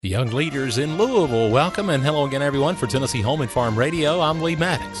The young leaders in Louisville, welcome and hello again, everyone. For Tennessee Home and Farm Radio, I'm Lee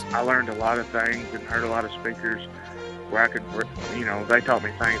Maddox. I learned a lot of things and heard a lot of speakers where I could, they taught me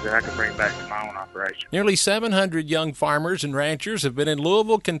things that I could bring back to my own operation. Nearly 700 young farmers and ranchers have been in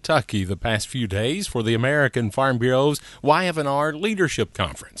Louisville, Kentucky the past few days for the American Farm Bureau's YF&R Leadership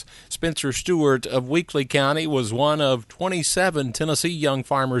Conference. Spencer Stewart of Weakley County was one of 27 Tennessee young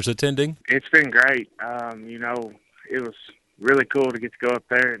farmers attending. It's been great. It was really cool to get to go up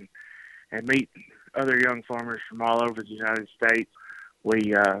there and meet other young farmers from all over the United States.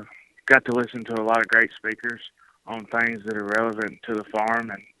 We got to listen to a lot of great speakers on things that are relevant to the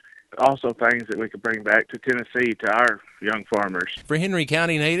farm and also things that we could bring back to Tennessee to our young farmers. For Henry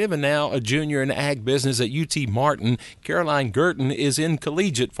County native and now a junior in ag business at UT Martin, Caroline Girton is in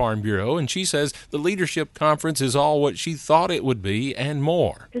Collegiate Farm Bureau, and she says the leadership conference is all what she thought it would be and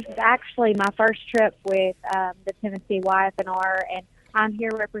more. This is actually my first trip with the Tennessee YF&R, and I'm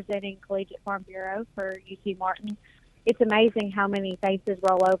here representing Collegiate Farm Bureau for UT Martin. It's amazing how many faces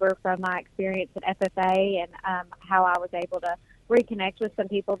roll over from my experience at FFA and how I was able to reconnect with some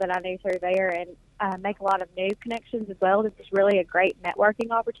people that I knew through there and make a lot of new connections as well. This is really a great networking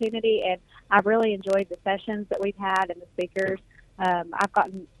opportunity, and I've really enjoyed the sessions that we've had and the speakers. I've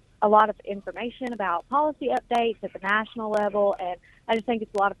gotten a lot of information about policy updates at the national level, and I just think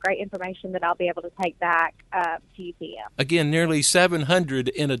it's a lot of great information that I'll be able to take back to UTM. Again, nearly 700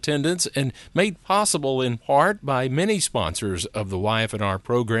 in attendance and made possible in part by many sponsors of the YF&R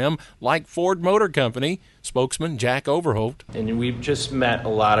program, like Ford Motor Company, spokesman Jack Overholt. And we've just met a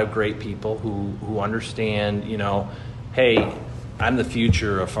lot of great people who understand, hey, I'm the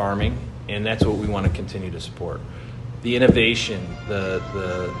future of farming, and that's what we want to continue to support. The innovation,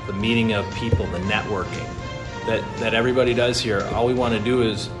 the meeting of people, the networking that everybody does here, all we want to do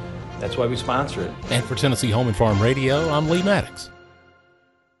is, that's why we sponsor it. And for Tennessee Home and Farm Radio, I'm Lee Maddox.